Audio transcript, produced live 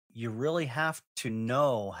you really have to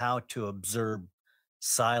know how to observe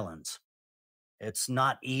silence. It's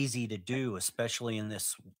not easy to do, especially in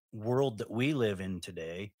this world that we live in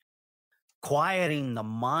today. Quieting the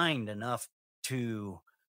mind enough to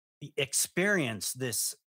experience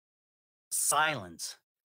this silence.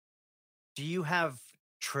 Do you have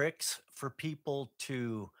tricks for people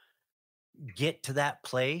to get to that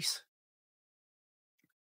place?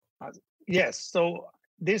 Uh, yes. So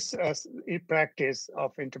this practice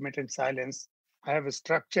of intermittent silence, I have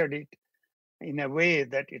structured it in a way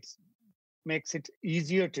that it makes it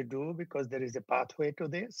easier to do because there is a pathway to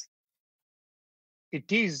this.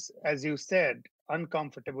 It is, as you said,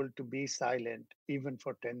 uncomfortable to be silent even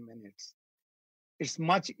for 10 minutes. It's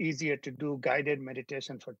much easier to do guided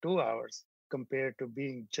meditation for 2 hours compared to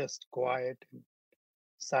being just quiet and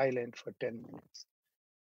silent for 10 minutes.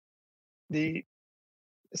 The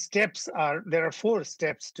steps are there are four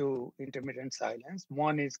steps to intermittent silence.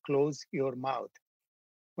 One is close your mouth.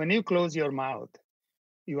 When you close your mouth,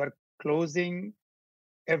 you are closing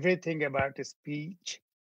everything about speech,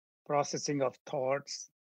 processing of thoughts,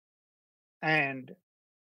 and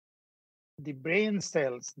the brain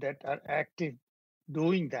cells that are active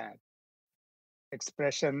doing that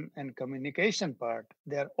expression and communication part,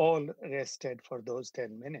 they're all rested for those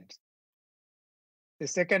 10 minutes. The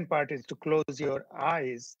second part is to close your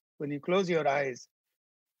eyes. When you close your eyes,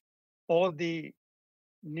 all the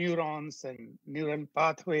neurons and neural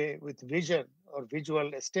pathway with vision or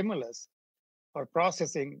visual stimulus or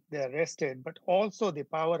processing, they're rested, but also the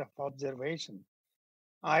power of observation.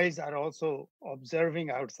 Eyes are also observing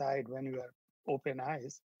outside when you are open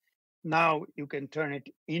eyes. Now you can turn it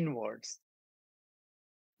inwards.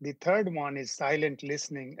 The third one is silent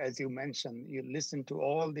listening, as you mentioned. You listen to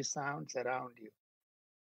all the sounds around you.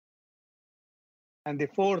 And the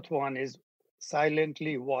fourth one is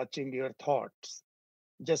silently watching your thoughts.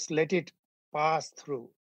 Just let it pass through.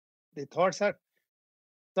 The thoughts are,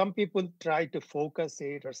 some people try to focus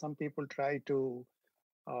it, or some people try to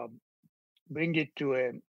um, bring it to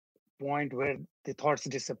a point where the thoughts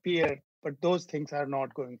disappear, but those things are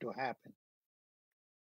not going to happen.